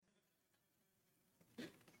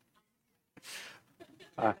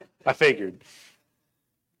I figured. If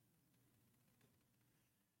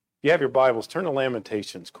you have your Bibles, turn to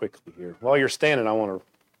Lamentations quickly here. While you're standing, I want to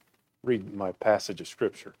read my passage of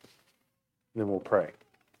Scripture, and then we'll pray.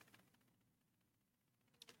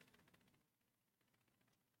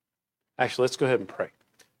 Actually, let's go ahead and pray.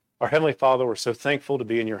 Our Heavenly Father, we're so thankful to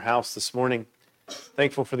be in your house this morning.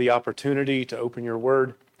 Thankful for the opportunity to open your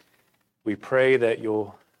word. We pray that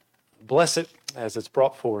you'll bless it as it's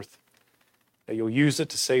brought forth, that you'll use it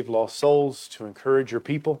to save lost souls, to encourage your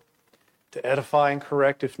people, to edify and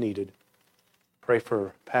correct if needed. Pray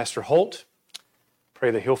for Pastor Holt.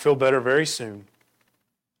 Pray that he'll feel better very soon.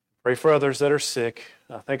 Pray for others that are sick.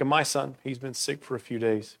 Think of my son. He's been sick for a few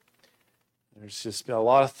days. There's just been a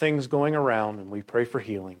lot of things going around, and we pray for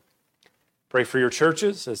healing. Pray for your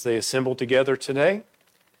churches as they assemble together today.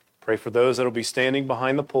 Pray for those that will be standing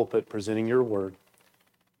behind the pulpit presenting your word.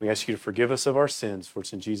 We ask you to forgive us of our sins, for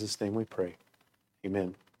it's in Jesus' name we pray.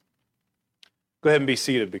 Amen. Go ahead and be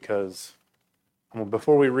seated, because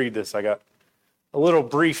before we read this, I got a little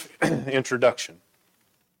brief introduction.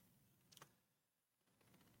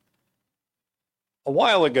 A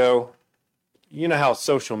while ago, you know how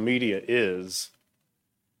social media is.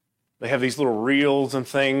 They have these little reels and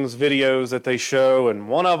things, videos that they show, and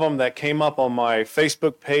one of them that came up on my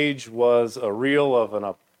Facebook page was a reel of an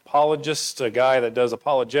apologist, a guy that does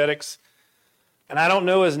apologetics. And I don't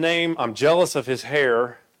know his name. I'm jealous of his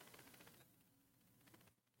hair.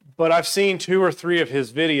 But I've seen 2 or 3 of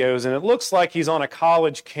his videos, and it looks like he's on a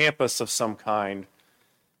college campus of some kind.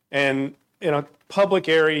 And in a public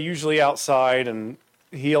area, usually outside, and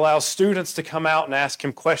he allows students to come out and ask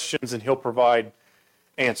him questions, and he'll provide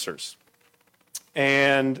answers.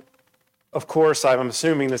 And of course, I'm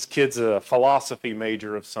assuming this kid's a philosophy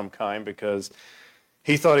major of some kind, because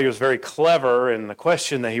he thought he was very clever in the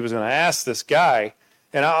question that he was going to ask this guy.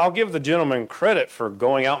 And I'll give the gentleman credit for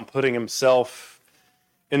going out and putting himself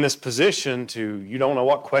in this position you don't know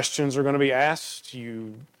what questions are going to be asked.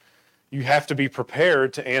 You have to be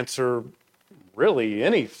prepared to answer really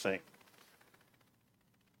anything.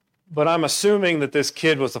 But I'm assuming that this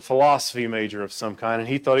kid was a philosophy major of some kind, and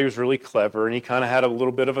he thought he was really clever, and he kind of had a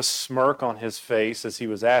little bit of a smirk on his face as he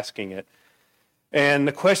was asking it. And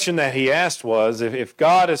the question that he asked was, if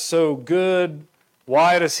God is so good,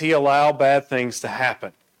 why does he allow bad things to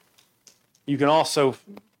happen? You can also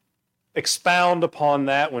expound upon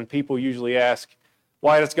that when people usually ask,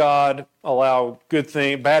 why does God allow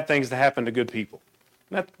bad things to happen to good people?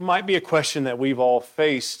 And that might be a question that we've all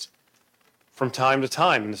faced from time to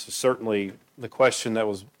time, and this is certainly the question that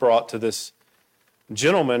was brought to this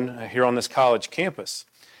gentleman here on this college campus.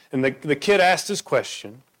 And the kid asked his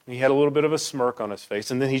question. He had a little bit of a smirk on his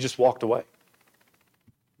face, and then he just walked away.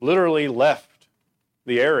 Literally left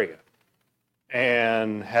the area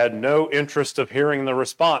and had no interest of hearing the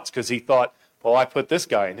response, because he thought, well, I put this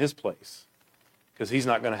guy in his place because he's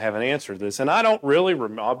not going to have an answer to this. And I don't really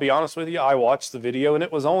remember. I'll be honest with you, I watched the video, and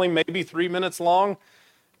it was only maybe 3 minutes long.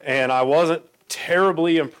 And I wasn't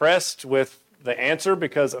terribly impressed with the answer,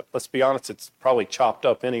 because, let's be honest, it's probably chopped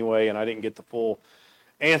up anyway, and I didn't get the full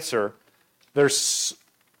answer. To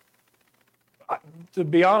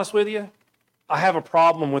be honest with you, I have a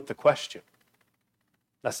problem with the question.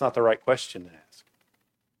 That's not the right question to ask.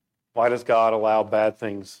 Why does God allow bad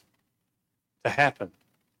things to happen?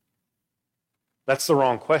 That's the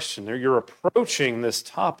wrong question. You're approaching this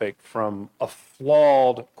topic from a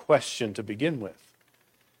flawed question to begin with.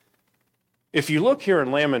 If you look here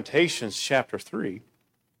in Lamentations chapter 3,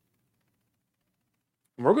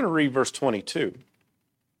 we're going to read verse 22.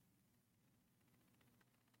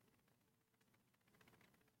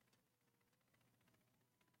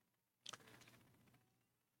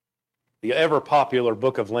 The ever-popular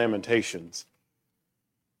book of Lamentations.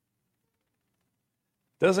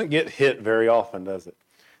 Doesn't get hit very often, does it?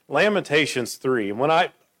 Lamentations 3. And when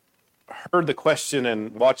I heard the question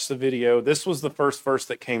and watched the video, this was the first verse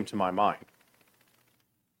that came to my mind.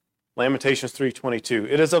 Lamentations 3:22.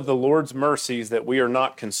 It is of the Lord's mercies that we are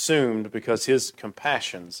not consumed, because his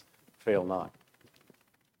compassions fail not.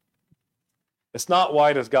 It's not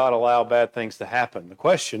why does God allow bad things to happen. The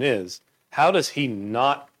question is, how does he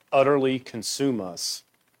not utterly consume us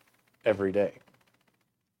every day?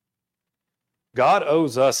 God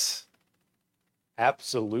owes us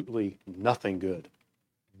absolutely nothing good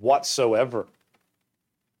whatsoever.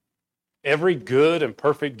 Every good and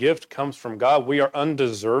perfect gift comes from God. We are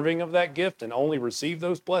undeserving of that gift and only receive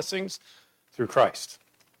those blessings through Christ.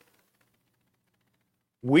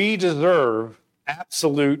 We deserve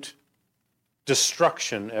absolute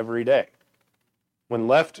destruction every day. When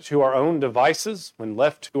left to our own devices, when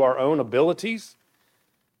left to our own abilities,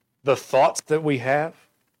 the thoughts that we have,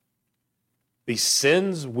 the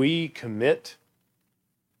sins we commit,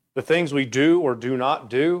 the things we do or do not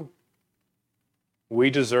do, we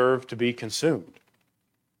deserve to be consumed.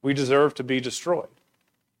 We deserve to be destroyed.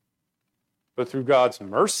 But through God's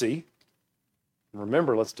mercy, and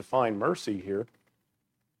remember, let's define mercy here,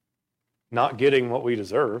 not getting what we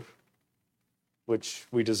deserve, which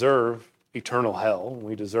we deserve eternal hell,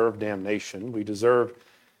 we deserve damnation, we deserve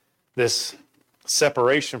this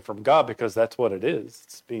separation from God because that's what it is.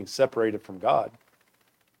 It's being separated from God.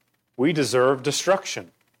 We deserve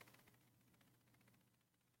destruction.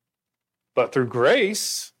 But through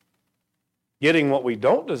grace, getting what we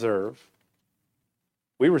don't deserve,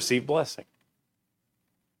 we receive blessing.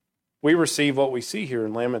 We receive what we see here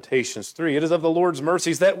in Lamentations 3. It is of the Lord's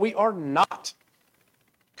mercies that we are not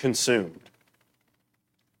consumed,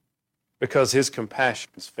 because his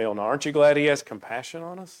compassions fail not. Aren't you glad he has compassion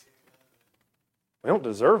on us? We don't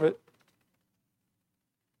deserve it.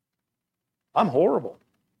 I'm horrible.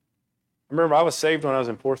 I remember I was saved when I was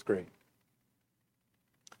in 4th grade.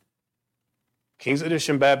 Kings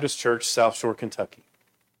Edition Baptist Church, South Shore, Kentucky.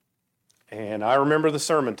 And I remember the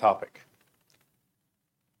sermon topic.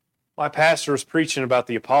 My pastor was preaching about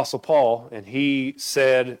the Apostle Paul, and he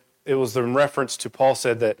said, it was in reference to Paul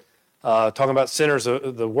said that, talking about sinners,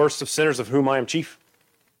 the worst of sinners of whom I am chief.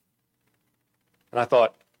 And I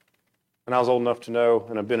thought, and I was old enough to know,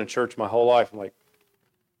 and I've been in church my whole life, I'm like,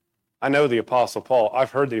 I know the Apostle Paul.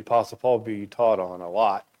 I've heard the Apostle Paul be taught on a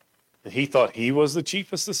lot. And he thought he was the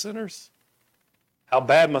chiefest of sinners? How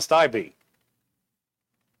bad must I be?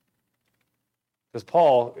 Because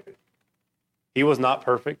Paul, he was not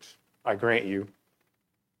perfect, I grant you.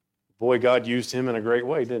 Boy, God used him in a great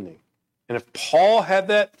way, didn't he? And if Paul had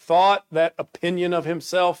that thought, that opinion of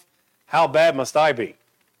himself, how bad must I be?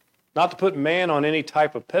 Not to put man on any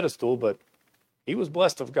type of pedestal, but he was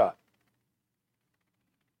blessed of God.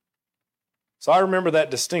 So I remember that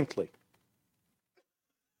distinctly.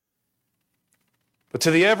 But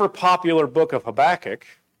to the ever-popular book of Habakkuk,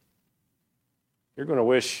 you're going to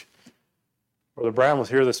wish Brother Brown was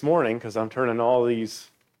here this morning, because I'm turning all these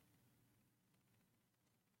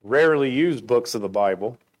rarely used books of the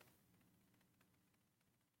Bible.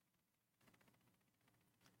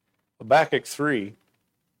 Habakkuk 3.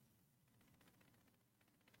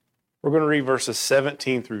 We're going to read verses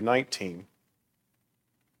 17 through 19.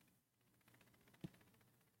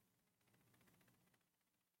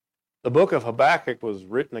 The book of Habakkuk was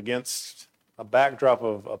written against a backdrop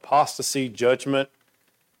of apostasy, judgment,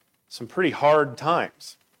 some pretty hard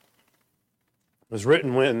times. It was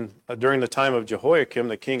written when, during the time of Jehoiakim,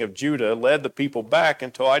 the king of Judah, led the people back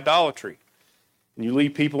into idolatry. And you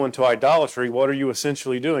lead people into idolatry, what are you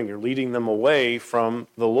essentially doing? You're leading them away from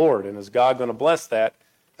the Lord. And is God going to bless that?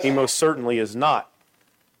 He most certainly is not.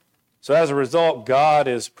 So as a result, God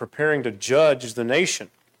is preparing to judge the nation.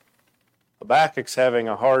 Habakkuk's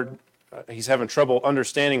he's having trouble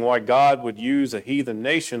understanding why God would use a heathen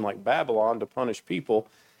nation like Babylon to punish people.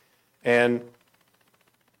 And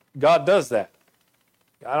God does that.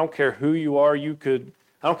 I don't care who you are. I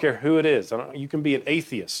don't care who it is. You can be an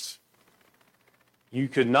atheist. You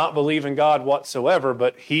could not believe in God whatsoever,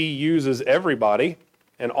 but he uses everybody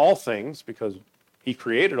and all things, because he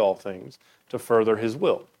created all things, to further his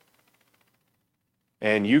will.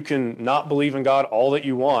 And you can not believe in God all that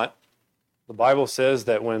you want. The Bible says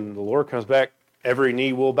that when the Lord comes back, every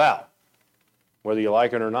knee will bow, whether you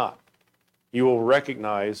like it or not. You will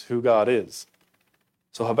recognize who God is.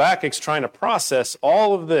 So Habakkuk's trying to process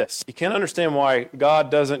all of this. He can't understand why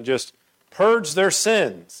God doesn't just purge their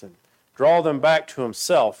sins and draw them back to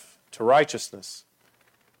himself, to righteousness.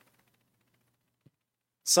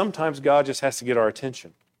 Sometimes God just has to get our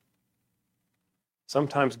attention.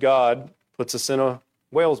 Sometimes God puts us in a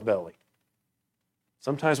whale's belly.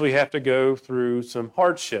 Sometimes we have to go through some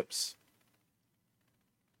hardships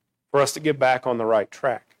for us to get back on the right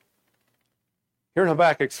track. Here in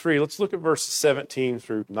Habakkuk 3, let's look at verses 17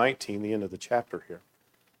 through 19, the end of the chapter here.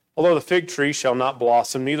 Although the fig tree shall not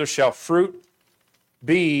blossom, neither shall fruit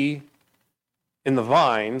be in the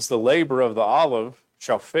vines, the labor of the olive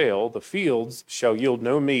shall fail, the fields shall yield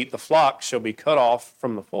no meat, the flock shall be cut off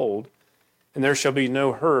from the fold, and there shall be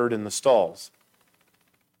no herd in the stalls.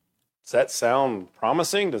 Does that sound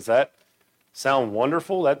promising? Does that sound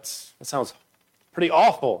wonderful? That sounds pretty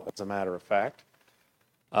awful, as a matter of fact.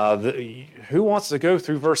 Who wants to go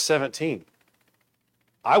through verse 17?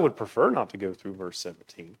 I would prefer not to go through verse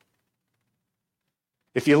 17.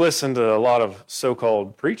 If you listen to a lot of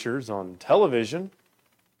so-called preachers on television,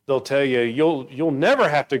 they'll tell you you'll never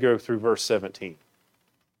have to go through verse 17.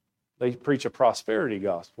 They preach a prosperity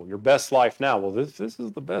gospel. Your best life now. Well, this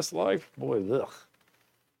is the best life? Boy, ugh.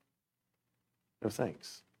 No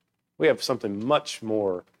thanks. We have something much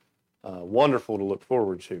more wonderful to look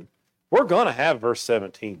forward to. We're going to have verse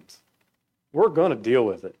 17. We're going to deal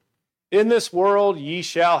with it. In this world ye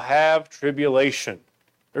shall have tribulation.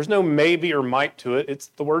 There's no maybe or might to it.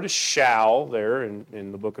 The word is shall there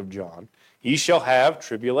in the book of John. Ye shall have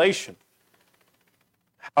tribulation.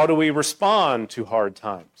 How do we respond to hard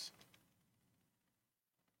times?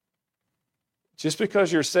 Just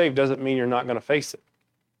because you're saved doesn't mean you're not going to face it.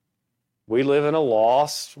 We live in a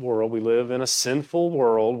lost world. We live in a sinful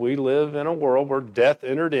world. We live in a world where death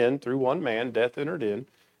entered in through one man. Death entered in,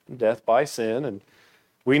 death by sin. And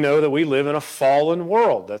we know that we live in a fallen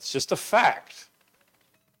world. That's just a fact.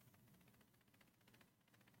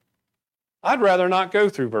 I'd rather not go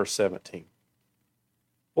through verse 17.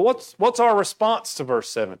 Well, what's our response to verse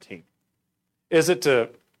 17? Is it to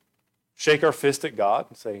shake our fist at God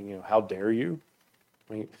and say, how dare you?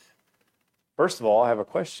 I mean, first of all, I have a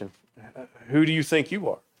question. Who do you think you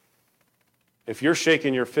are? If you're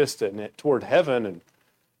shaking your fist toward heaven and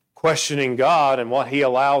questioning God and what he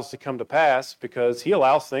allows to come to pass, because he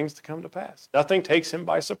allows things to come to pass. Nothing takes him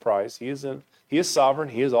by surprise. He is sovereign.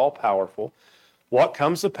 He is all powerful. What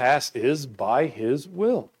comes to pass is by his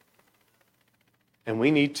will. And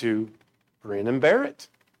we need to grin and bear it.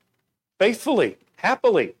 Faithfully,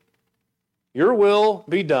 happily. Your will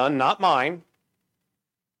be done, not mine.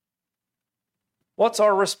 What's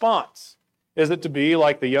our response? Is it to be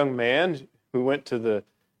like the young man who went to the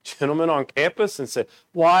gentleman on campus and said,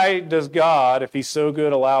 why does God, if he's so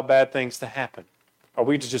good, allow bad things to happen? Are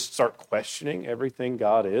we to just start questioning everything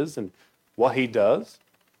God is and what he does?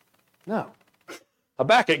 No.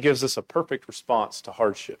 Habakkuk gives us a perfect response to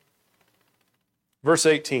hardship. Verse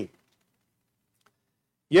 18.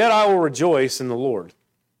 Yet I will rejoice in the Lord.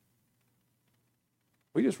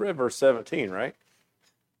 We just read verse 17, right?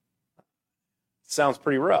 Sounds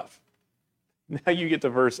pretty rough. Now you get to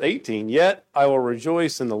verse 18. Yet I will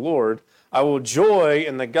rejoice in the Lord. I will joy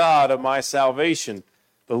in the God of my salvation.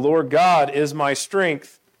 The Lord God is my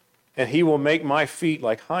strength, and he will make my feet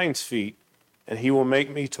like hinds' feet, and he will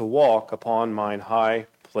make me to walk upon mine high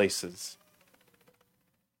places.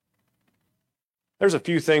 There's a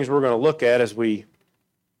few things we're going to look at as we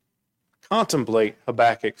contemplate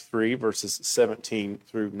Habakkuk 3, verses 17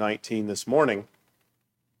 through 19 this morning.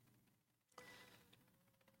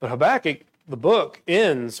 But Habakkuk, the book,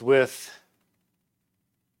 ends with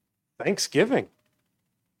thanksgiving,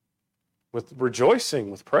 with rejoicing,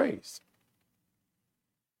 with praise.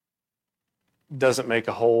 Doesn't make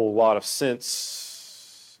a whole lot of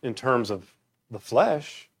sense in terms of the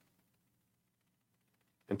flesh.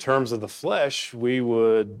 In terms of the flesh, we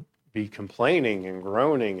would be complaining and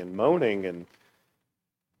groaning and moaning and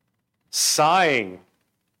sighing.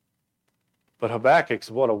 But Habakkuk's,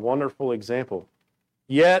 what a wonderful example.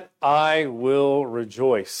 Yet I will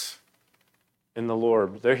rejoice in the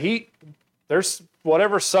Lord. There's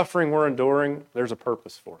whatever suffering we're enduring, there's a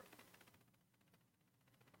purpose for it.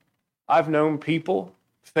 I've known people,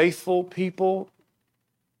 faithful people,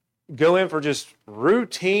 go in for just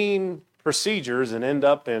routine procedures and end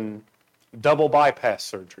up in double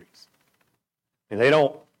bypass surgeries. And they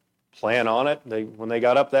don't plan on it. When they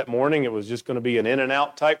got up that morning, it was just going to be an in and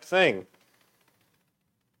out type thing.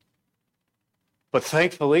 But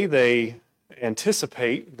thankfully, they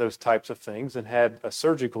anticipate those types of things and had a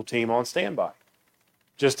surgical team on standby,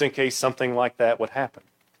 just in case something like that would happen.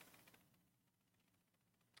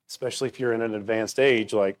 Especially if you're in an advanced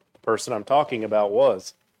age like the person I'm talking about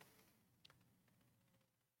was.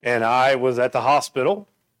 And I was at the hospital.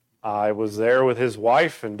 I was there with his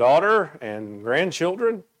wife and daughter and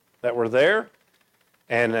grandchildren that were there.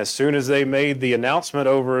 And as soon as they made the announcement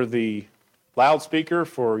over the loudspeaker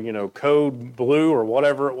for, code blue or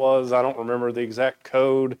whatever it was, I don't remember the exact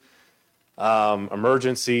code,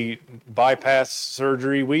 emergency bypass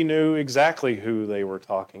surgery, we knew exactly who they were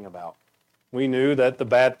talking about. We knew that the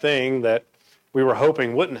bad thing that we were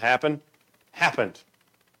hoping wouldn't happen, happened.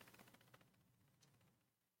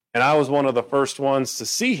 And I was one of the first ones to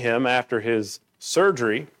see him after his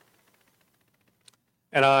surgery.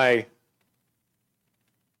 And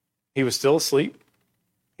he was still asleep.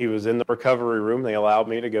 He was in the recovery room. They allowed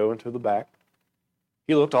me to go into the back.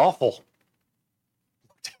 He looked awful.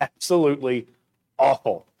 Absolutely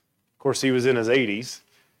awful. Of course, he was in his 80s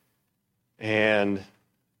and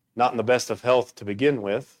not in the best of health to begin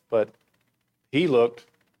with, but he looked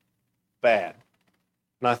bad.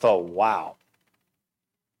 And I thought, wow,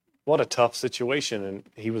 what a tough situation. And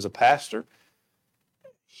he was a pastor.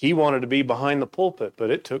 He wanted to be behind the pulpit, but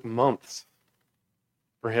it took months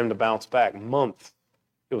for him to bounce back. Months.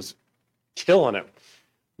 It was killing him.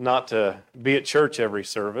 not to be at church every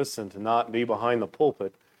service and to not be behind the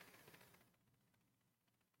pulpit.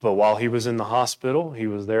 But while he was in the hospital, he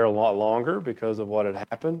was there a lot longer because of what had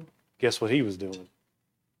happened. Guess what he was doing?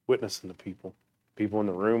 Witnessing to people. People in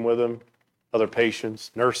the room with him, other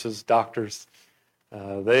patients, nurses, doctors.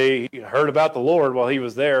 They heard about the Lord while he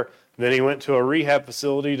was there. Then he went to a rehab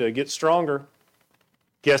facility to get stronger.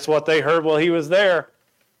 Guess what they heard while he was there?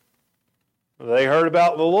 They heard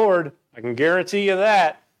about the Lord. I can guarantee you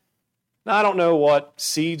that. Now, I don't know what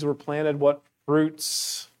seeds were planted, what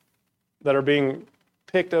fruits that are being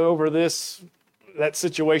picked over that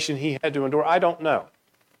situation he had to endure. I don't know.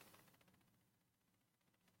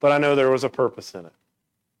 But I know there was a purpose in it.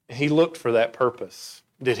 He looked for that purpose.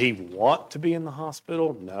 Did he want to be in the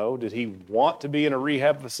hospital? No. Did he want to be in a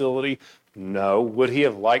rehab facility? No. Would he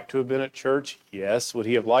have liked to have been at church? Yes. Would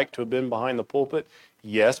he have liked to have been behind the pulpit?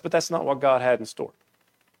 Yes, but that's not what God had in store.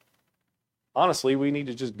 Honestly, we need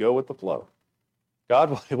to just go with the flow.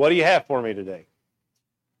 God, what do you have for me today?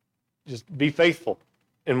 Just be faithful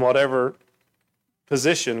in whatever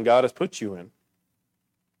position God has put you in.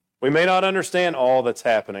 We may not understand all that's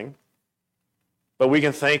happening, but we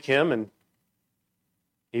can thank him, and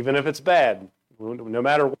even if it's bad, no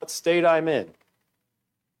matter what state I'm in.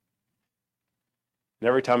 And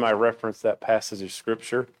every time I reference that passage of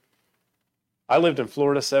Scripture, I lived in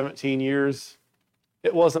Florida 17 years.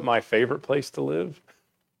 It wasn't my favorite place to live.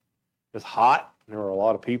 It was hot, and there were a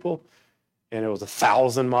lot of people, and it was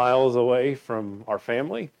 1,000 miles away from our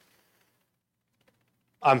family.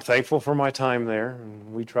 I'm thankful for my time there,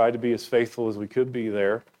 and we tried to be as faithful as we could be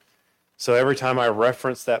there. So every time I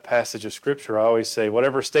reference that passage of Scripture, I always say,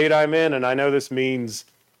 whatever state I'm in, and I know this means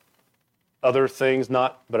other things,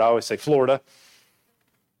 but I always say Florida,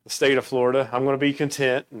 the state of Florida, I'm going to be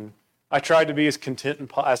content. And I tried to be as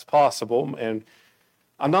content as possible, and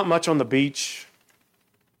I'm not much on the beach.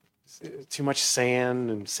 Too much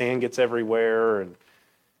sand, and sand gets everywhere, and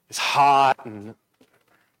it's hot, and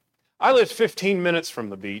I lived 15 minutes from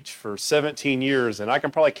the beach for 17 years, and I can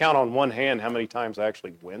probably count on one hand how many times I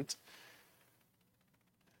actually went.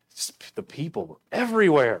 The people were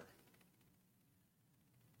everywhere.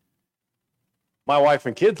 My wife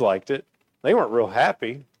and kids liked it. They weren't real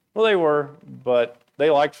happy. Well, they were, but they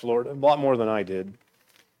liked Florida a lot more than I did.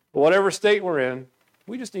 But whatever state we're in,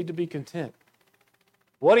 we just need to be content.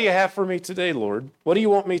 What do you have for me today, Lord? What do you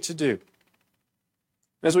want me to do?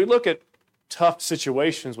 As we look at tough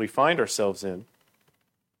situations we find ourselves in,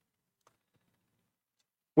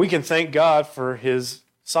 we can thank God for his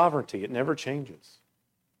sovereignty. It never changes.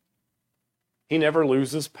 He never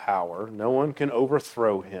loses power. No one can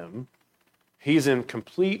overthrow him. He's in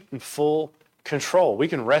complete and full control. We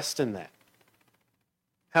can rest in that.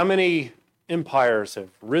 How many empires have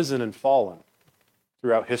risen and fallen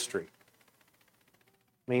throughout history?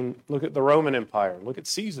 I mean, look at the Roman Empire. Look at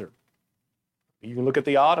Caesar. You can look at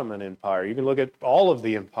the Ottoman Empire. You can look at all of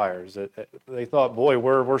the empires. They thought, boy,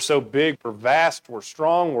 we're so big, we're vast, we're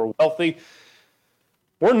strong, we're wealthy.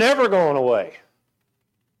 We're never going away.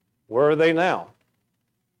 Where are they now?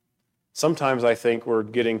 Sometimes I think we're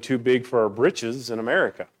getting too big for our britches in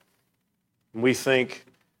America. We think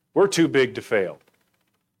we're too big to fail.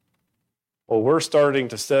 Well, we're starting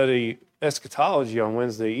to study eschatology on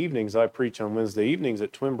Wednesday evenings. I preach on Wednesday evenings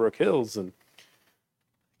at Twin Brook Hills, and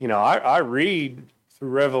I read through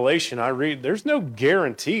Revelation. There's no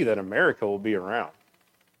guarantee that America will be around.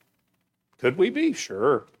 Could we be?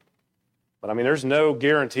 Sure. But I mean, there's no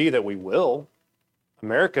guarantee that we will.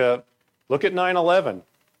 America, look at 9/11.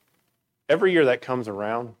 Every year that comes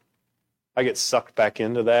around, I get sucked back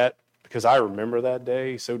into that because I remember that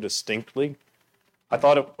day so distinctly. I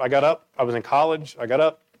got up, I was in college, I got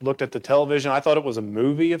up, looked at the television, I thought it was a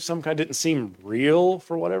movie of some kind. It didn't seem real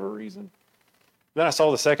for whatever reason. Then I saw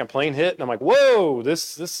the second plane hit, and I'm like, whoa,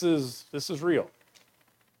 this is real.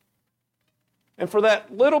 And for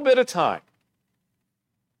that little bit of time,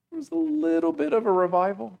 it was a little bit of a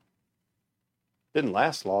revival. Didn't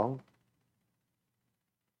last long.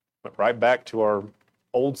 Went right back to our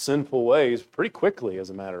old sinful ways pretty quickly, as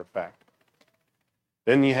a matter of fact.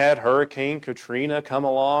 Then you had Hurricane Katrina come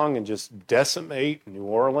along and just decimate New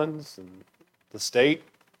Orleans and the state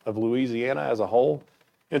of Louisiana as a whole.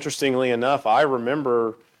 Interestingly enough, I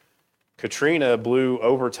remember Katrina blew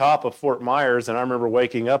over top of Fort Myers, and I remember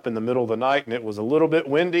waking up in the middle of the night, and it was a little bit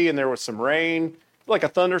windy, and there was some rain, like a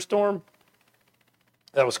thunderstorm.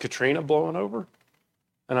 That was Katrina blowing over.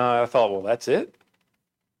 And I thought, well, that's it.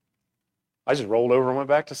 I just rolled over and went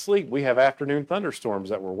back to sleep. We have afternoon thunderstorms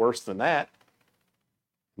that were worse than that.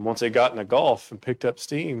 And once they got in the Gulf and picked up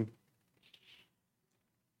steam,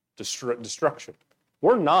 destruction.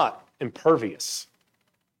 We're not impervious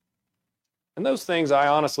And those things I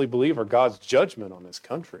honestly believe are God's judgment on this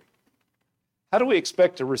country. How do we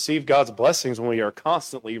expect to receive God's blessings when we are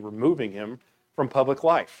constantly removing him from public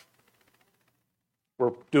life?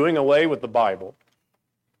 We're doing away with the Bible.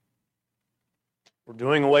 We're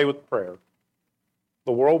doing away with prayer.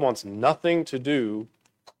 The world wants nothing to do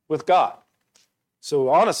with God. So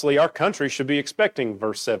honestly, our country should be expecting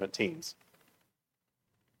verse 17s.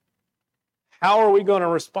 How are we going to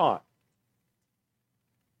respond?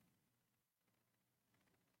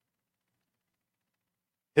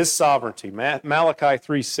 His sovereignty. Malachi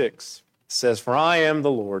 3:6 says, "For I am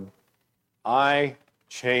the Lord, I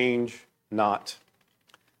change not.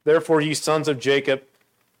 Therefore, ye sons of Jacob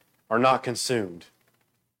are not consumed."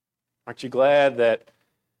 Aren't you glad that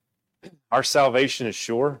our salvation is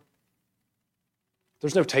sure?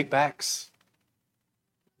 There's no takebacks.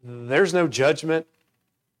 There's no judgment.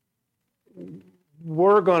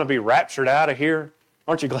 We're going to be raptured out of here.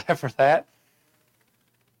 Aren't you glad for that?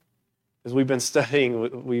 As we've been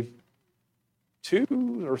studying, we've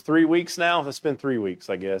 2 or 3 weeks now. It's been 3 weeks,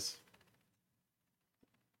 I guess.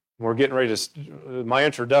 We're getting ready to, my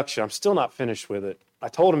introduction, I'm still not finished with it. I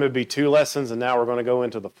told him it'd be 2 lessons, and now we're going to go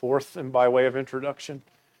into the 4th and by way of introduction.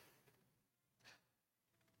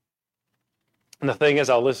 And the thing is,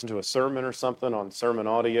 I'll listen to a sermon or something on sermon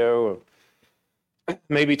audio,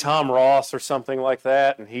 maybe Tom Ross or something like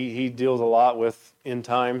that, and he deals a lot with end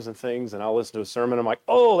times and things, and I'll listen to a sermon, I'm like,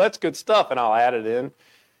 oh, that's good stuff, and I'll add it in,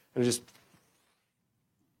 and just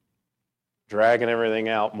dragging everything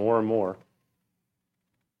out more and more.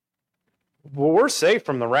 Well, we're safe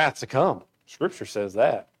from the wrath to come. Scripture says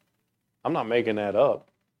that. I'm not making that up.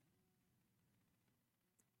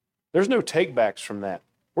 There's no takebacks from that.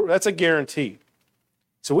 That's a guarantee.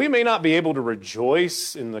 So we may not be able to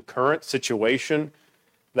rejoice in the current situation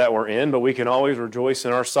that we're in, but we can always rejoice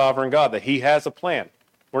in our sovereign God, that he has a plan.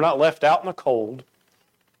 We're not left out in the cold.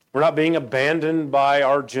 We're not being abandoned by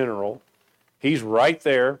our general. He's right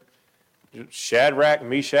there. Shadrach,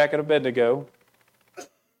 Meshach, and Abednego.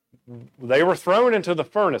 They were thrown into the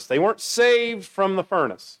furnace. They weren't saved from the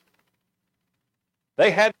furnace.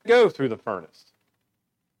 They had to go through the furnace.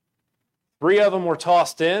 3 of them were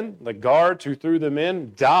tossed in. The guards who threw them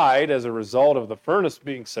in died as a result of the furnace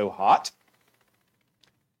being so hot.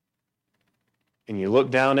 And you look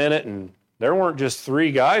down in it, and there weren't just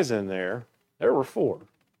 3 guys in there. There were 4.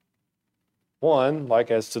 One, like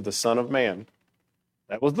as to the Son of Man.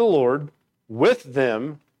 That was the Lord with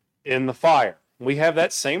them in the fire. We have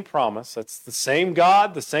that same promise. That's the same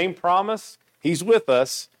God, the same promise. He's with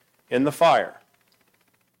us in the fire.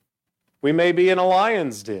 We may be in a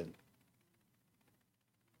lion's den,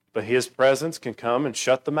 but his presence can come and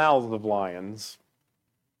shut the mouths of lions.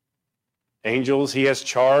 Angels, he has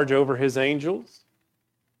charge over his angels.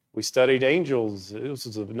 We studied angels, this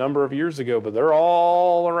was a number of years ago, but they're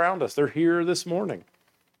all around us. They're here this morning.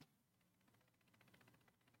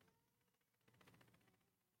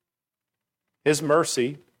 His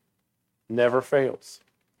mercy never fails.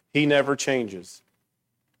 He never changes.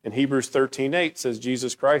 In Hebrews 13:8 says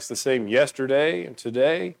Jesus Christ the same yesterday and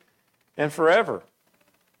today and forever.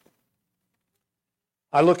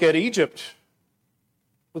 I look at Egypt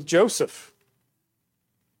with Joseph.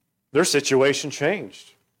 Their situation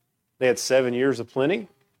changed. They had 7 years of plenty,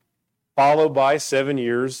 followed by 7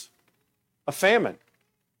 years of famine.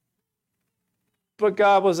 But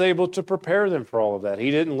God was able to prepare them for all of that.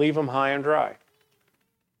 He didn't leave them high and dry.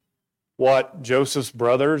 What Joseph's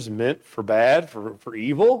brothers meant for bad, for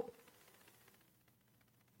evil,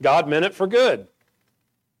 God meant it for good.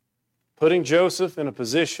 Putting Joseph in a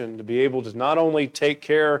position to be able to not only take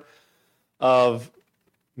care of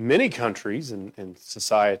many countries and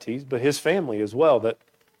societies, but his family as well, that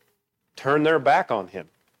turned their back on him.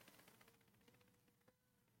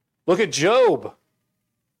 Look at Job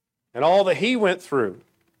and all that he went through.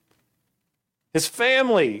 His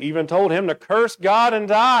family even told him to curse God and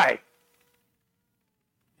die.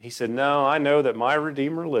 He said, no, I know that my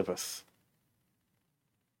Redeemer liveth.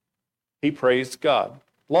 He praised God.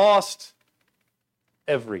 Lost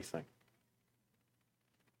everything.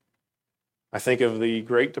 I think of the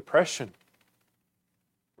Great Depression.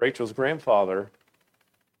 Rachel's grandfather,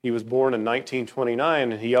 he was born in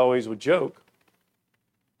 1929, and he always would joke,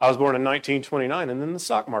 I was born in 1929, and then the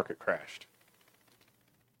stock market crashed.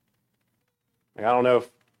 I don't know if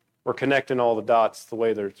we're connecting all the dots the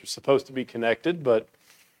way they're supposed to be connected, but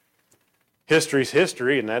history's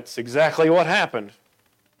history, and that's exactly what happened.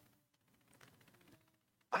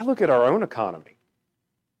 I look at our own economy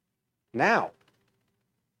now.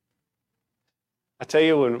 I tell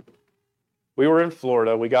you, when we were in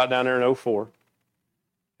Florida, we got down there in 2004,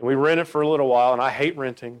 and we rented for a little while, and I hate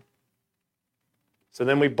renting. So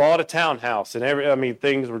then we bought a townhouse, and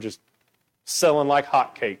things were just selling like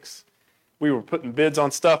hotcakes. We were putting bids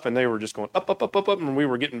on stuff, and they were just going up, up, up, up, up, and we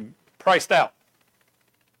were getting priced out.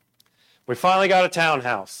 We finally got a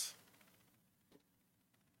townhouse.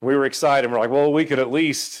 We were excited. We're like, well, we could at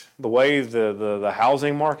least, the way the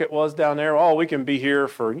housing market was down there, we can be here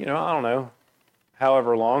for, I don't know,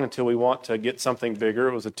 however long until we want to get something bigger.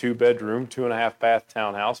 It was a 2-bedroom, 2.5-bath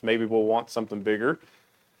townhouse. Maybe we'll want something bigger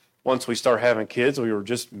once we start having kids. We were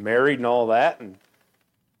just married and all that. And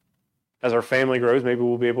as our family grows, maybe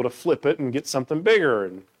we'll be able to flip it and get something bigger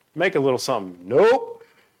and make a little something. Nope.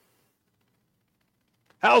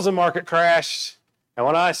 Housing market crashed. And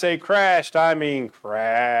when I say crashed, I mean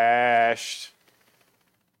crashed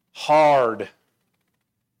hard.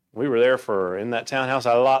 We were there in that townhouse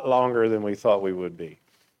a lot longer than we thought we would be.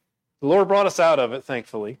 The Lord brought us out of it,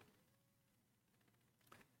 thankfully.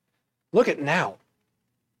 Look at now.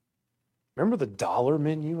 Remember the dollar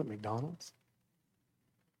menu at McDonald's?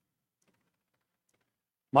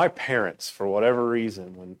 My parents, for whatever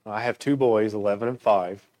reason, when I have 2 boys, 11 and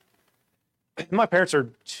 5, my parents are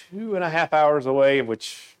 2.5 hours away,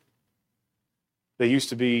 which they used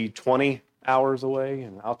to be 20 hours away,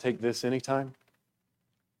 and I'll take this anytime.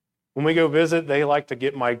 When we go visit, they like to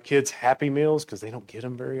get my kids Happy Meals because they don't get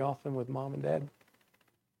them very often with mom and dad.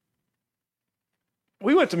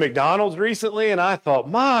 We went to McDonald's recently, and I thought,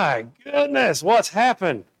 my goodness, what's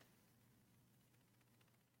happened?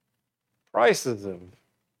 Prices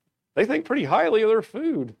they think pretty highly of their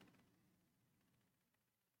food.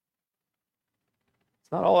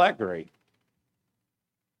 It's not all that great.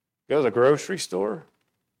 Go to the grocery store.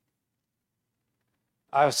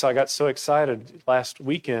 I got so excited last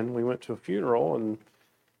weekend. We went to a funeral, and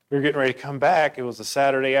we were getting ready to come back. It was a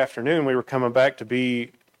Saturday afternoon. We were coming back to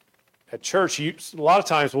be at church. A lot of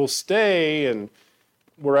times we'll stay, and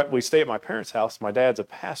we stay at my parents' house. My dad's a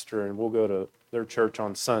pastor, and we'll go to their church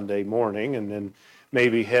on Sunday morning, and then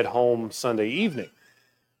maybe head home Sunday evening.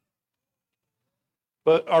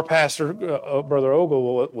 But our pastor, Brother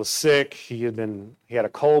Ogle, was sick. He had a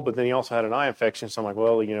cold, but then he also had an eye infection. So I'm like,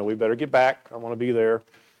 well, we better get back. I want to be there,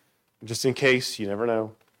 just in case. You never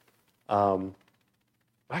know. I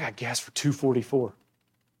got gas for $2.44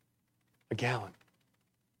 a gallon.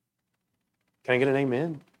 Can I get an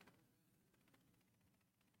amen?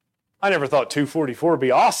 I never thought $2.44 would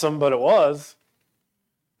be awesome, but it was.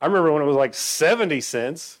 I remember when it was like 70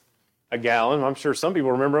 cents a gallon. I'm sure some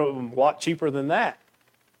people remember it was a lot cheaper than that.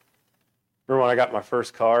 Remember when I got my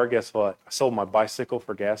first car, guess what? I sold my bicycle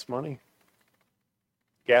for gas money.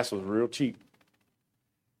 Gas was real cheap.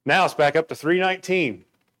 Now it's back up to $3.19.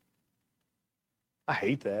 I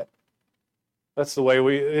hate that. That's the way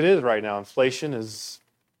it is right now. Inflation is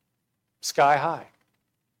sky high.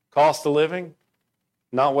 Cost of living,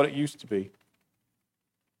 not what it used to be.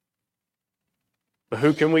 But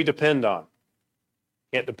who can we depend on?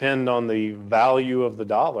 Can't depend on the value of the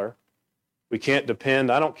dollar. We can't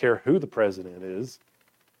depend, I don't care who the president is,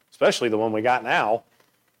 especially the one we got now.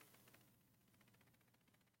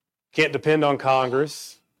 Can't depend on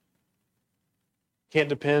Congress. Can't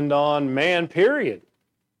depend on man, period.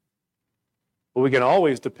 But we can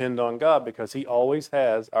always depend on God because He always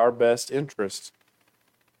has our best interests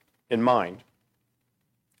in mind.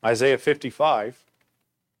 Isaiah 55,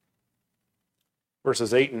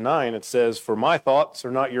 verses 8 and 9, it says, "For my thoughts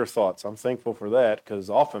are not your thoughts." I'm thankful for that because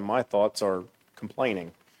often my thoughts are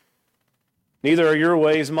complaining. "Neither are your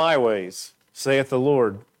ways my ways, saith the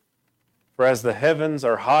Lord. For as the heavens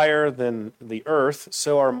are higher than the earth,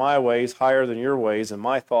 so are my ways higher than your ways, and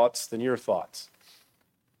my thoughts than your thoughts."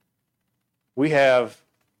 We have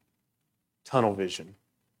tunnel vision.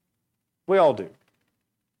 We all do.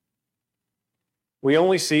 We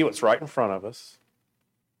only see what's right in front of us.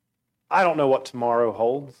 I don't know what tomorrow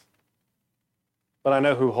holds, but I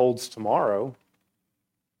know who holds tomorrow.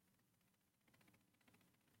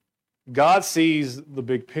 God sees the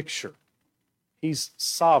big picture. He's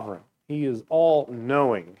sovereign. He is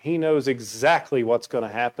all-knowing. He knows exactly what's going to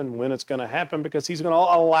happen, when it's going to happen, because He's going to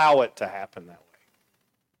allow it to happen that way.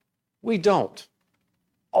 We don't.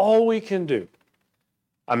 All we can do,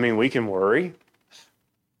 we can worry.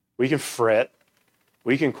 We can fret.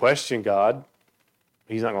 We can question God.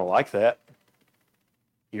 He's not going to like that.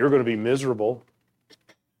 You're going to be miserable.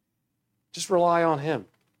 Just rely on Him.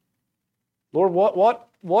 Lord,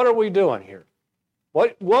 what are we doing here?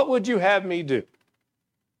 What would you have me do?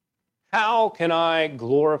 How can I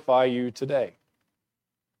glorify you today?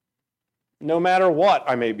 No matter what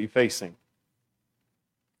I may be facing.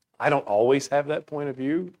 I don't always have that point of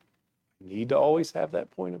view. I need to always have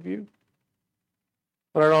that point of view.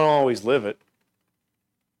 But I don't always live it.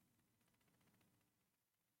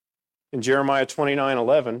 In Jeremiah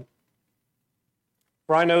 29:11,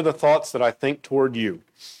 for I know the thoughts that I think toward you,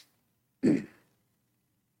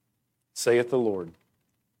 saith the Lord,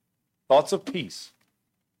 thoughts of peace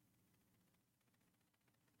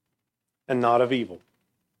and not of evil,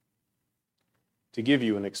 to give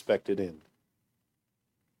you an expected end.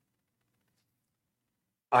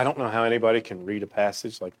 I don't know how anybody can read a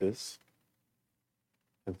passage like this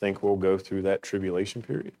and think we'll go through that tribulation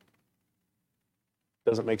period.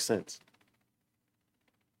 Doesn't make sense.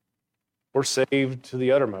 We're saved to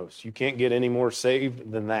the uttermost. You can't get any more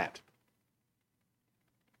saved than that.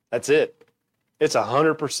 That's it. It's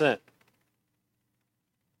 100%.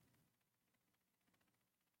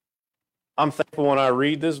 I'm thankful when I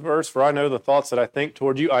read this verse, for I know the thoughts that I think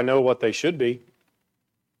toward you. I know what they should be.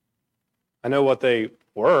 I know what they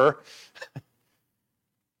were.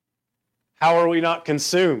 How are we not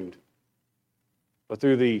consumed? But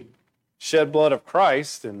through the shed blood of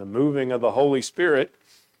Christ and the moving of the Holy Spirit,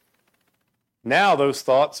 now those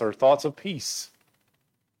thoughts are thoughts of peace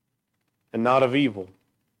and not of evil,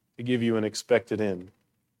 to give you an expected end.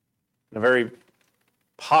 And a very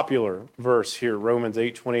popular verse here, Romans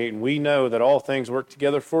 8:28, and we know that all things work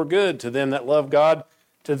together for good to them that love God,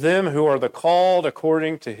 to them who are the called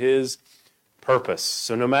according to his purpose.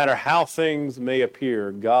 So no matter how things may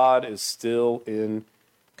appear, God is still in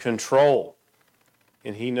control,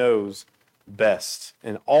 and he knows best,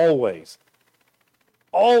 and always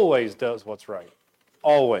does what's right.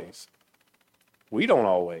 Always. We don't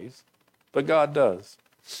always, but God does.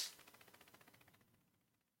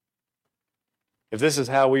 If this is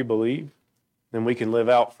how we believe, then we can live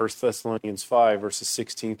out 1 Thessalonians 5, verses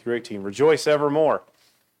 16 through 18. Rejoice evermore.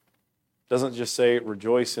 It doesn't just say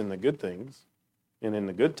rejoice in the good things and in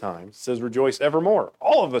the good times. It says rejoice evermore,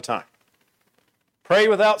 all of the time. Pray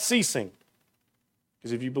without ceasing.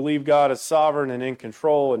 Because if you believe God is sovereign and in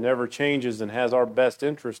control and never changes and has our best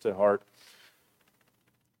interest at heart,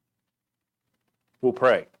 we'll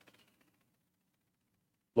pray.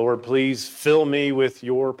 Lord, please fill me with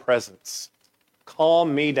your presence.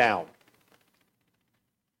 Calm me down.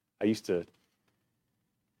 I'm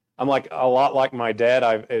like a lot like my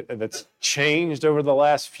dad. That's changed over the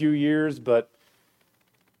last few years, but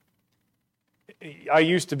I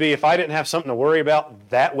used to be, if I didn't have something to worry about,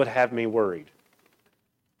 that would have me worried.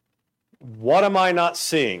 What am I not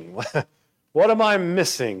seeing? What am I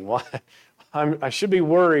missing? I should be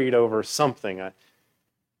worried over something.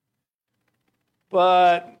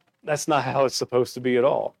 But that's not how it's supposed to be at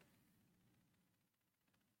all.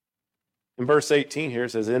 In verse 18 here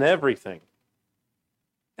it says, in everything,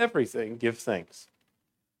 give thanks.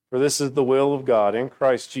 For this is the will of God in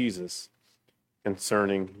Christ Jesus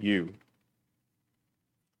concerning you.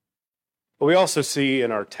 But we also see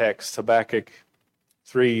in our text, Habakkuk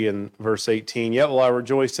 3 and verse 18, yet will I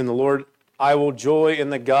rejoice in the Lord. I will joy in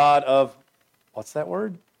the God of, what's that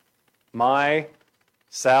word? My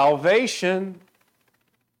salvation.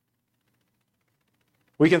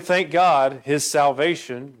 We can thank God, his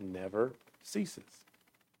salvation never ceases.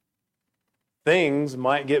 Things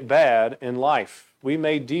might get bad in life. We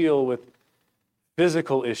may deal with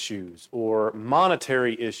physical issues or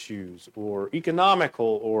monetary issues or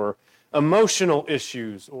economical or emotional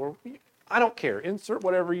issues, or I don't care, insert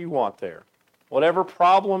whatever you want there. Whatever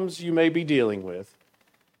problems you may be dealing with,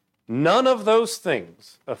 none of those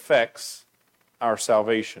things affects our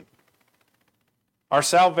salvation. Our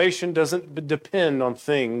salvation doesn't depend on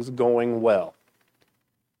things going well.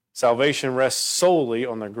 Salvation rests solely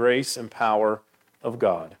on the grace and power of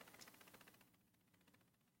God.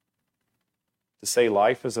 To say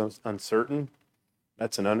life is uncertain,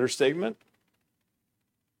 that's an understatement.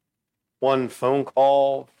 One phone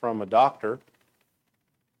call from a doctor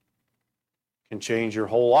can change your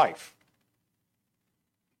whole life.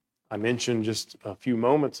 I mentioned just a few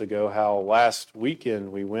moments ago how last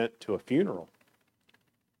weekend we went to a funeral.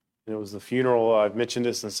 And it was the funeral, I've mentioned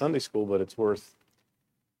this in Sunday school, but it's worth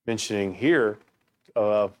mentioning here,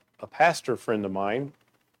 of a pastor friend of mine.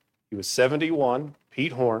 He was 71,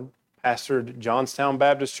 Pete Horn, pastored Johnstown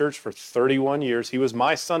Baptist Church for 31 years. He was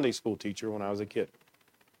my Sunday school teacher when I was a kid.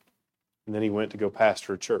 And then he went to go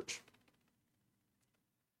pastor a church.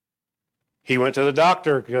 He went to the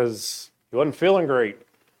doctor because he wasn't feeling great.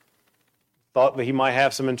 Thought that he might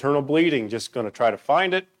have some internal bleeding. Just going to try to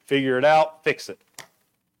find it, figure it out, fix it.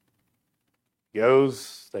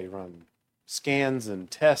 Goes, they run scans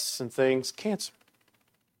and tests and things. Cancer.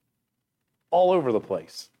 All over the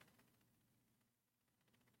place.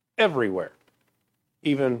 Everywhere.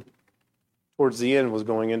 Even towards the end was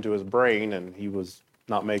going into his brain, and he was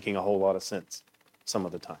not making a whole lot of sense some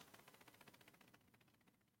of the time.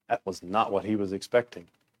 That was not what he was expecting.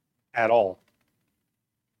 at all.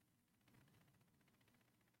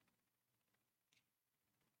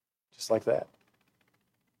 Just like that.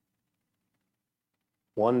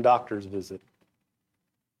 One doctor's visit.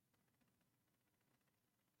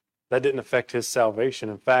 That didn't affect his salvation.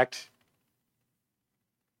 In fact,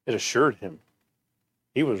 it assured him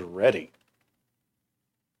he was ready.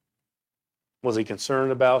 Was he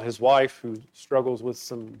concerned about his wife who struggles with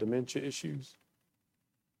some dementia issues?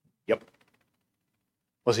 Yep.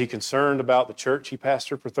 Was he concerned about the church he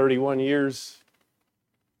pastored for 31 years?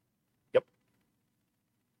 Yep.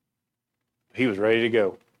 He was ready to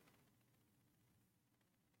go.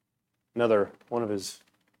 Another one of his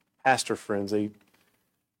pastor friends,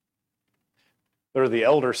 they're the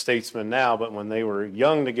elder statesmen now, but when they were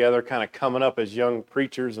young together, kind of coming up as young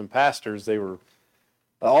preachers and pastors, they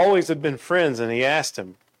always had been friends, and he asked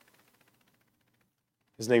him,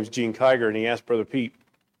 his name's Gene Kiger, and he asked Brother Pete,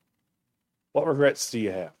 what regrets do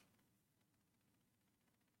you have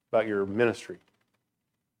about your ministry?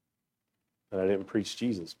 That I didn't preach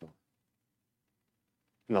Jesus more.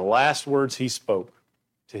 And the last words he spoke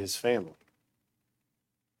to his family,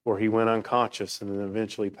 where he went unconscious and then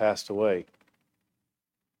eventually passed away.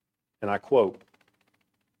 And I quote,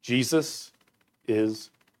 Jesus is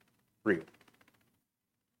real.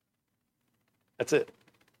 That's it.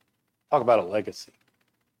 Talk about a legacy.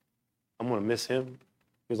 I'm going to miss him.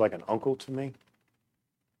 He was like an uncle to me.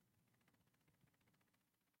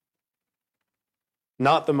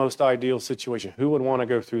 Not the most ideal situation. Who would want to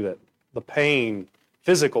go through that? The pain,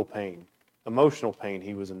 physical pain, emotional pain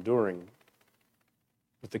he was enduring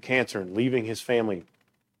with the cancer and leaving his family.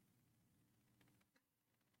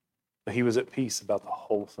 But he was at peace about the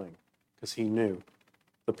whole thing because he knew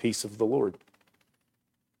the peace of the Lord.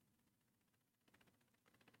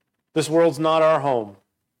 This world's not our home,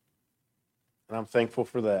 and I'm thankful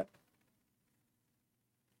for that.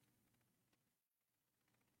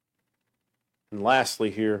 And lastly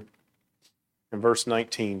here, in verse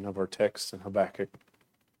 19 of our text in Habakkuk,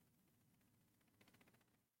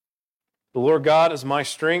 the Lord God is my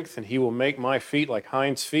strength, and he will make my feet like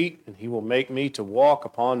hinds' feet, and he will make me to walk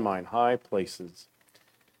upon mine high places.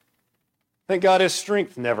 Thank God his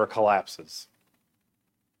strength never collapses.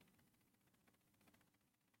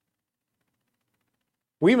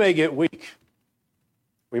 We may get weak.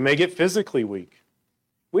 We may get physically weak.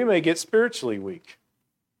 We may get spiritually weak.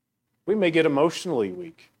 We may get emotionally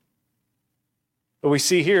weak. But we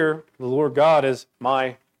see here, the Lord God is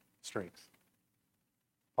my strength.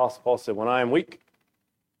 Apostle Paul said, when I am weak,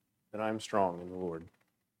 then I am strong in the Lord.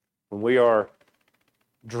 When we are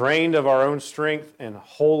drained of our own strength and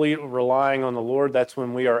wholly relying on the Lord, that's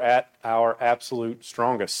when we are at our absolute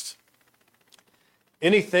strongest.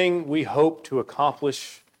 Anything we hope to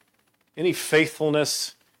accomplish, any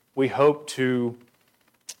faithfulness we hope to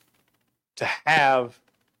have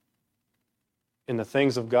in the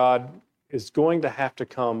things of God is going to have to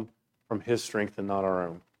come from his strength and not our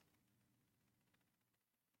own.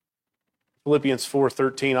 Philippians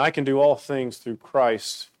 4:13, I can do all things through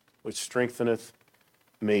Christ, which strengtheneth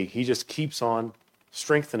me. He just keeps on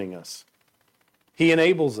strengthening us. He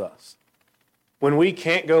enables us. When we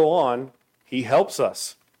can't go on, he helps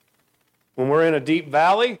us. When we're in a deep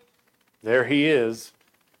valley, there he is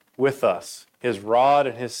with us. His rod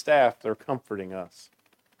and his staff, they're comforting us.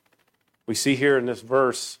 We see here in this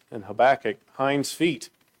verse in Habakkuk, hinds feet.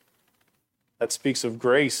 That speaks of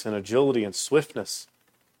grace and agility and swiftness.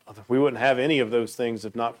 We wouldn't have any of those things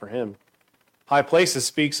if not for him. High places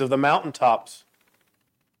speaks of the mountaintops,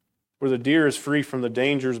 where the deer is free from the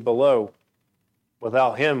dangers below.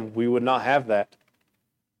 Without him, we would not have that.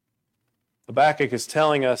 Habakkuk is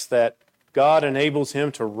telling us that God enables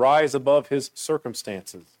him to rise above his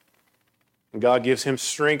circumstances. And God gives him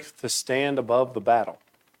strength to stand above the battle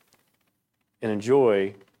and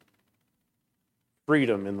enjoy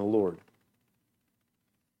freedom in the Lord.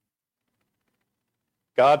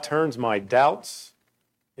 God turns my doubts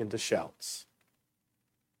into shouts.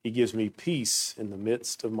 He gives me peace in the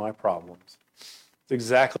midst of my problems. It's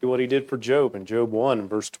exactly what he did for Job in Job 1,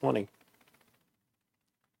 verse 20.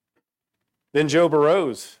 Then Job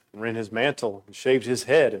arose and rent his mantle and shaved his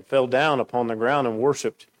head and fell down upon the ground and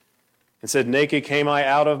worshipped and said, naked came I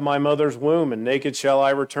out of my mother's womb, and naked shall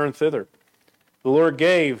I return thither. The Lord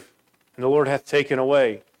gave, and the Lord hath taken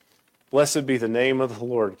away. Blessed be the name of the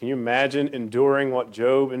Lord. Can you imagine enduring what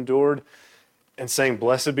Job endured and saying,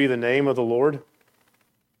 blessed be the name of the Lord?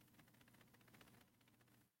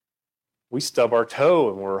 We stub our toe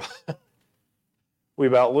and we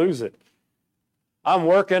about lose it. I'm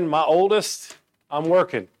working, my oldest, I'm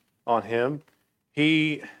working on him.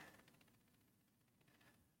 He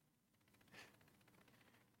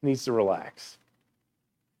needs to relax.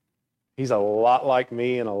 He's a lot like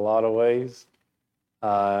me in a lot of ways.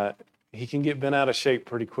 He can get bent out of shape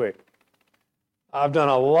pretty quick. I've done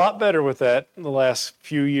a lot better with that in the last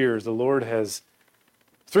few years. The Lord has,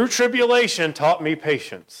 through tribulation, taught me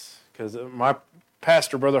patience. Because my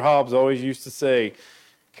pastor, Brother Hobbs, always used to say,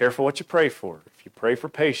 careful what you pray for. If you pray for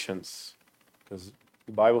patience, because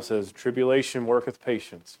the Bible says, tribulation worketh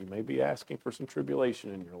patience. You may be asking for some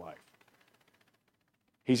tribulation in your life.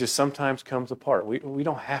 He just sometimes comes apart. We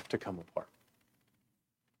don't have to come apart.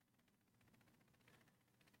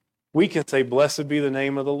 We can say, blessed be the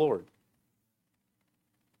name of the Lord,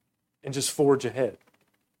 and just forge ahead.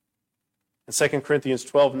 In 2 Corinthians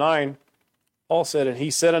 12:9, Paul said, and he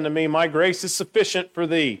said unto me, my grace is sufficient for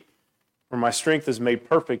thee, for my strength is made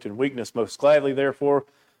perfect in weakness. Most gladly, therefore,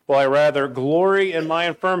 will I rather glory in my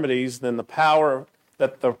infirmities than the power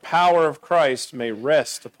of Christ may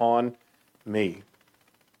rest upon me.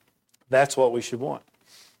 That's what we should want.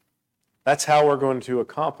 That's how we're going to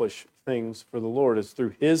accomplish things for the Lord, is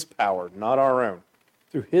through His power, not our own.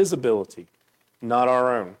 Through His ability, not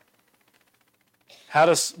our own. How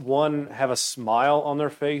does one have a smile on their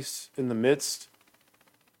face in the midst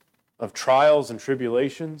of trials and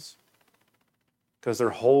tribulations? Because they're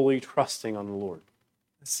wholly trusting on the Lord.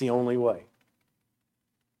 It's the only way.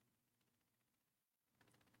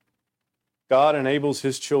 God enables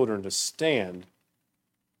His children to stand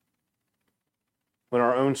when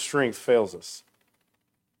our own strength fails us.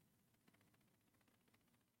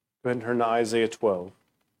 Go ahead and turn to Isaiah 12.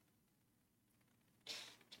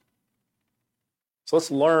 So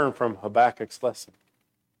let's learn from Habakkuk's lesson.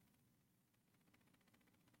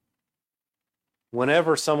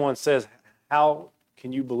 Whenever someone says, how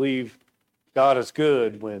can you believe God is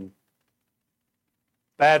good when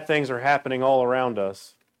bad things are happening all around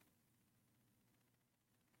us?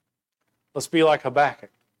 Let's be like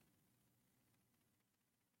Habakkuk.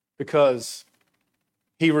 Because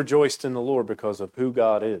he rejoiced in the Lord because of who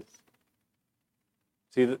God is.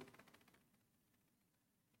 See,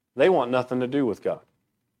 they want nothing to do with God.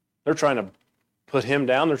 They're trying to put Him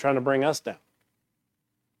down. They're trying to bring us down.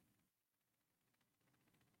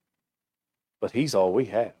 But He's all we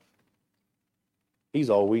have. He's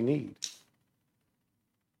all we need.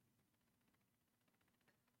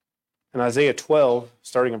 In Isaiah 12,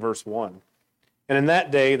 starting in verse 1, and in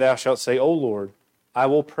that day thou shalt say, O Lord, I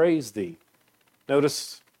will praise Thee.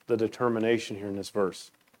 Notice the determination here in this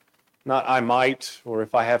verse. Not I might, or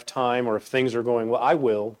if I have time, or if things are going well. I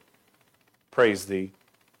will praise Thee.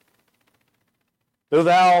 Though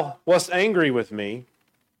Thou wast angry with me,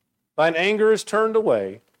 Thine anger is turned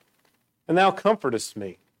away, and Thou comfortest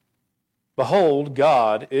me. Behold,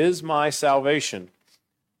 God is my salvation.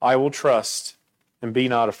 I will trust and be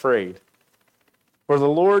not afraid. For the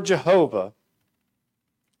Lord Jehovah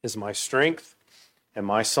is my strength and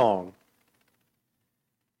my song.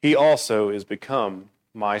 He also is become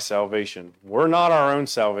my salvation. We're not our own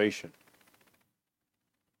salvation.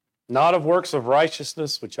 Not of works of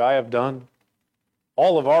righteousness which I have done.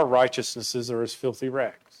 All of our righteousnesses are as filthy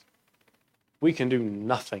rags. We can do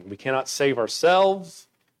nothing. We cannot save ourselves.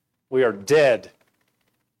 We are dead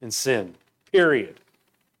in sin. Period.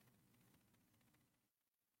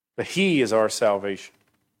 But He is our salvation.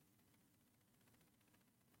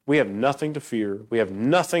 We have nothing to fear. We have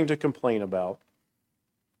nothing to complain about.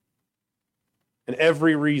 And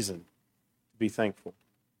every reason to be thankful.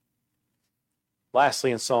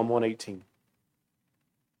 Lastly, in Psalm 118.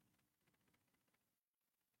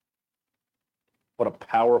 What a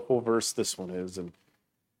powerful verse this one is, and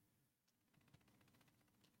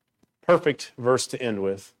perfect verse to end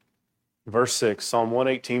with. Verse 6, Psalm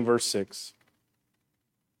 118, verse 6.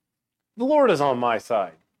 The Lord is on my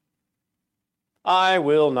side. I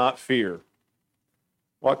will not fear.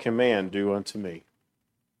 What can man do unto me?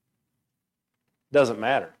 Doesn't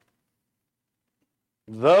matter.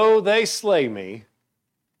 Though they slay me,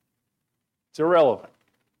 it's irrelevant.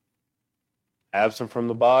 Absent from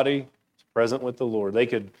the body, it's present with the Lord. They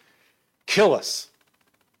could kill us.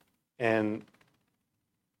 And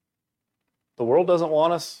the world doesn't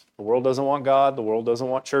want us. The world doesn't want God. The world doesn't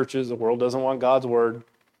want churches. The world doesn't want God's word.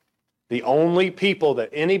 The only people that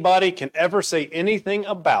anybody can ever say anything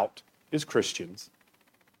about is Christians.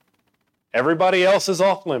 Everybody else is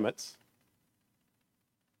off limits.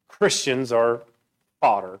 Christians are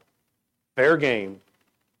fodder, fair game.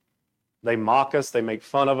 They mock us, they make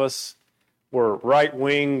fun of us. We're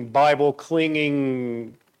right-wing,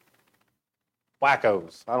 Bible-clinging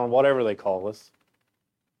wackos. I don't know, whatever they call us.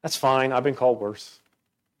 That's fine. I've been called worse.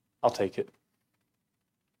 I'll take it.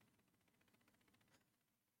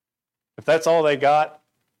 If that's all they got,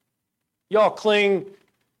 y'all cling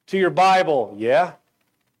to your Bible? Yeah.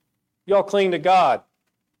 Y'all cling to God?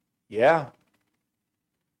 Yeah.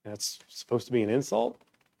 That's supposed to be an insult?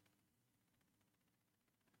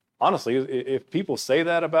 Honestly, if people say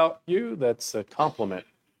that about you, that's a compliment.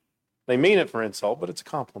 They mean it for insult, but it's a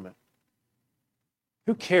compliment.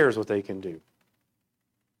 Who cares what they can do?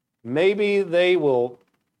 Maybe they will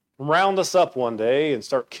round us up one day and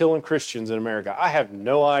start killing Christians in America. I have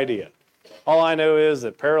no idea. All I know is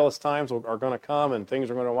that perilous times are going to come and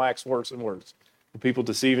things are going to wax worse and worse. People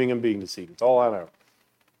deceiving and being deceived. That's all I know.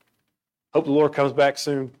 Hope the Lord comes back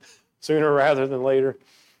soon, sooner rather than later.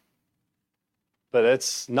 But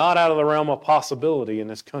it's not out of the realm of possibility in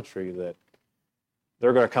this country that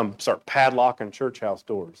they're going to come start padlocking church house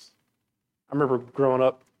doors. I remember growing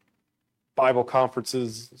up, Bible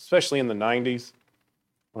conferences, especially in the 90s,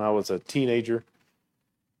 when I was a teenager,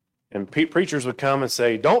 and preachers would come and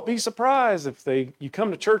say, don't be surprised if you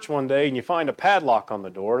come to church one day and you find a padlock on the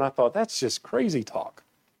door. And I thought, that's just crazy talk.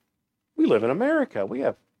 We live in America. We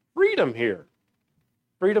have freedom here.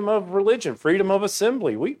 Freedom of religion, freedom of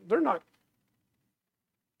assembly. They're not.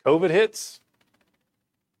 COVID hits,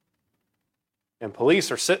 and police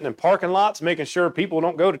are sitting in parking lots making sure people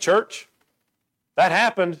don't go to church. That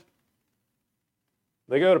happened.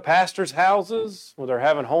 They go to pastors' houses where they're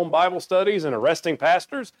having home Bible studies and arresting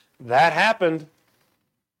pastors. That happened.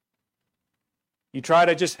 You try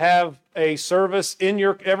to just have a service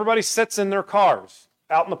everybody sits in their cars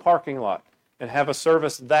out in the parking lot and have a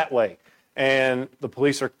service that way. And the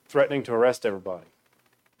police are threatening to arrest everybody.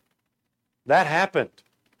 That happened.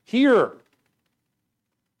 Here.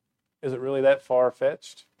 Is it really that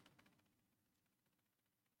far-fetched?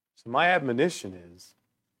 So my admonition is,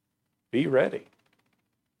 be ready.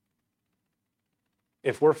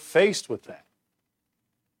 If we're faced with that,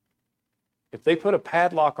 if they put a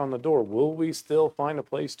padlock on the door, will we still find a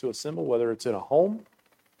place to assemble, whether it's in a home,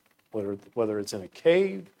 whether it's in a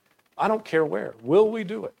cave? I don't care where. Will we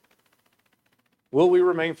do it? Will we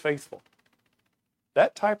remain faithful?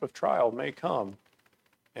 That type of trial may come,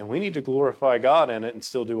 and we need to glorify God in it and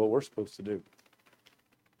still do what we're supposed to do.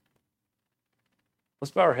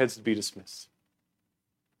 Let's bow our heads to be dismissed.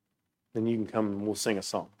 Then you can come and we'll sing a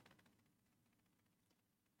song.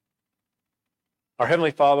 Our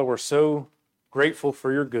Heavenly Father, we're so grateful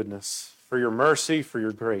for your goodness, for your mercy, for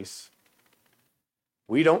your grace.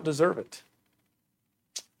 We don't deserve it.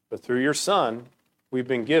 But through your Son, we've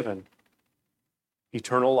been given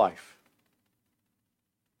eternal life.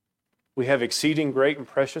 We have exceeding great and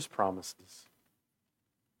precious promises.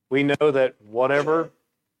 We know that whatever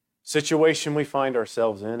situation we find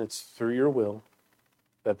ourselves in, it's through your will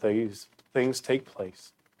that these things take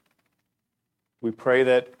place. We pray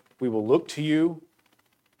that we will look to you,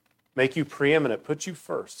 make you preeminent, put you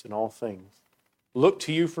first in all things. Look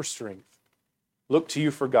to you for strength. Look to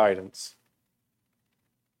you for guidance.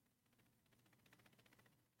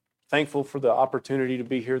 Thankful for the opportunity to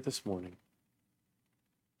be here this morning.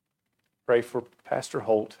 Pray for Pastor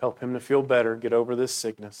Holt. Help him to feel better, get over this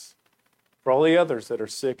sickness. For all the others that are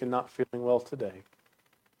sick and not feeling well today.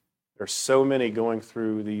 There are so many going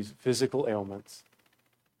through these physical ailments.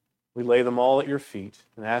 We lay them all at your feet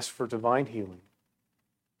and ask for divine healing.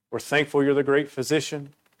 We're thankful you're the great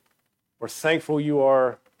physician. We're thankful you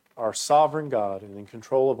are our sovereign God and in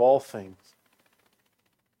control of all things.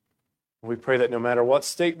 We pray that no matter what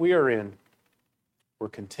state we are in, we're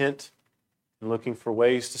content and looking for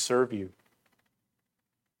ways to serve you.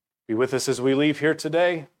 Be with us as we leave here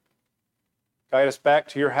today. Guide us back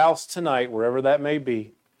to your house tonight, wherever that may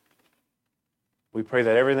be. We pray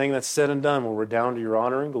that everything that's said and done will redound to your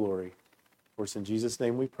honor and glory. For it's in Jesus'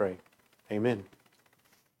 name we pray. Amen.